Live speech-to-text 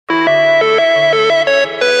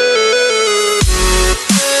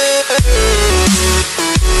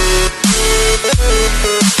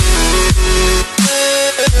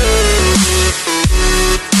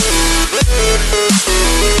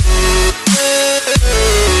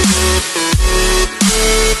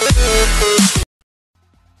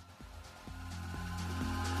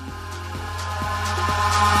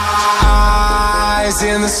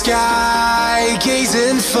sky,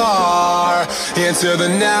 gazing far into the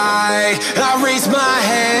night. I raise my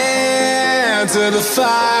hand to the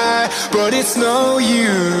fire, but it's no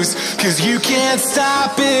use, 'cause you can't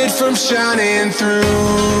stop it from shining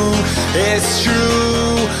through. It's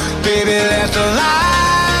true, baby, let the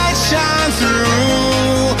light shine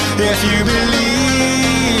through. If you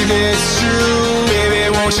believe it's true, baby,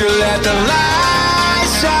 won't you let the light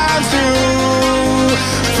shine through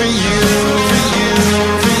for you, for you,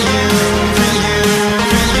 for you, for you,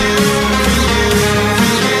 for you, for you, for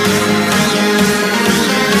you, for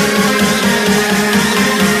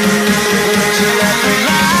you, won't you let the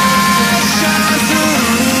light shine through?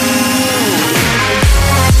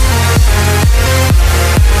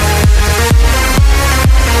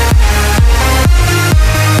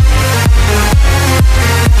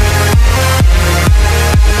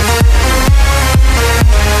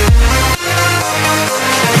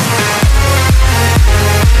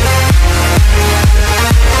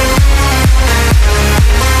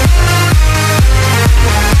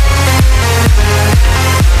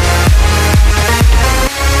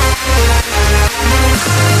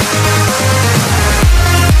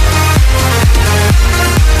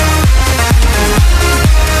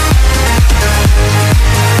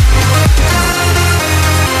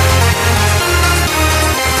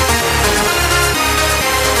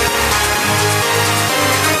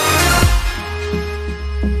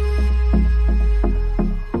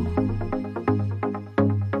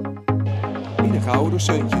 Gouden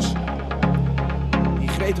zeuntjes. Die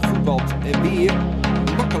gretig voetbalt en weer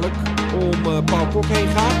makkelijk om Paul Kok heen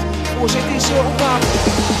gaat. Voorzet is opwaard.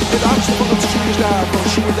 Het oudste van het seizoen is daar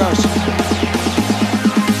van Sjoerd Ars.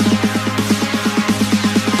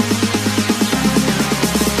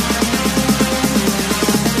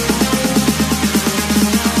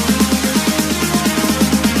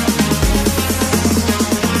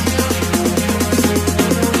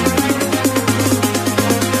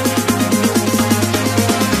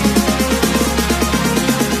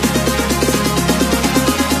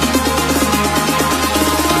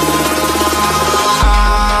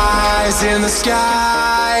 In the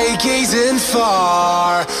sky, gazing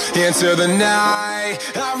far into the night.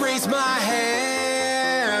 I raise my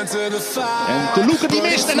hand to the fire. En de Loeken die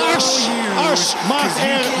mist en Ars maakt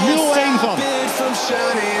er 0-1 van.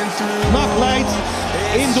 NAC leidt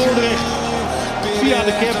in Dordrecht via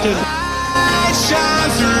de captain.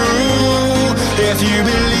 Shine through if you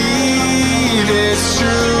believe it's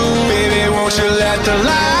true, baby, won't you let the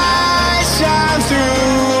light shine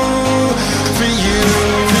through for you.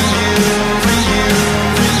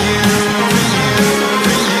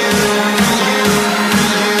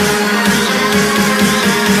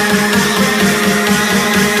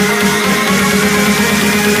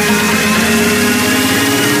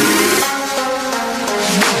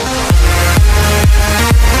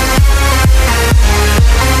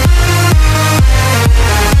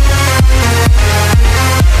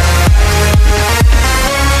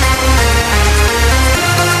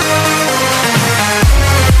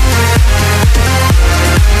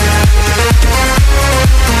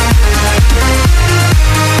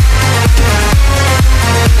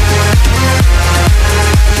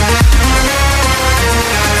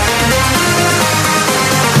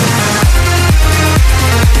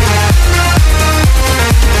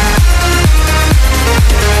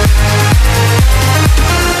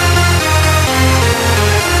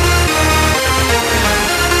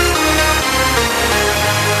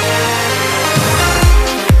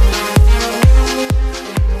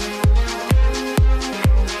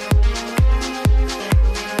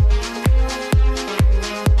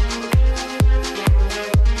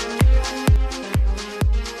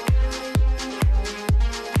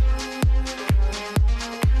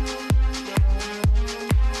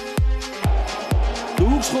 De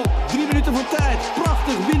hoekschop, 3 minuten van tijd.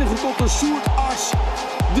 Prachtig binnengekopt door Sjoerd Ars,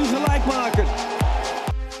 de gelijkmaker.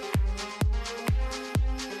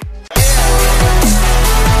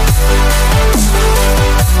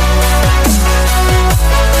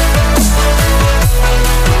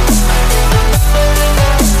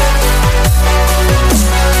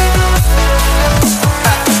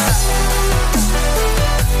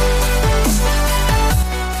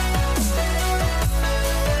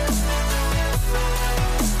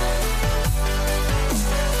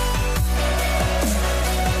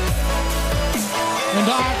 En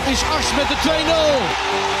daar is Ars met de 2-0.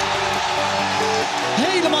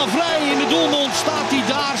 Helemaal vrij in de doelmond staat hij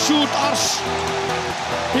daar, Sjoerd Ars.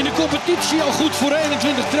 In de competitie al goed voor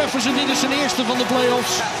 21 treffers en dit is zijn eerste van de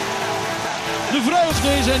play-offs. De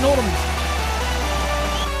vreugde is enorm.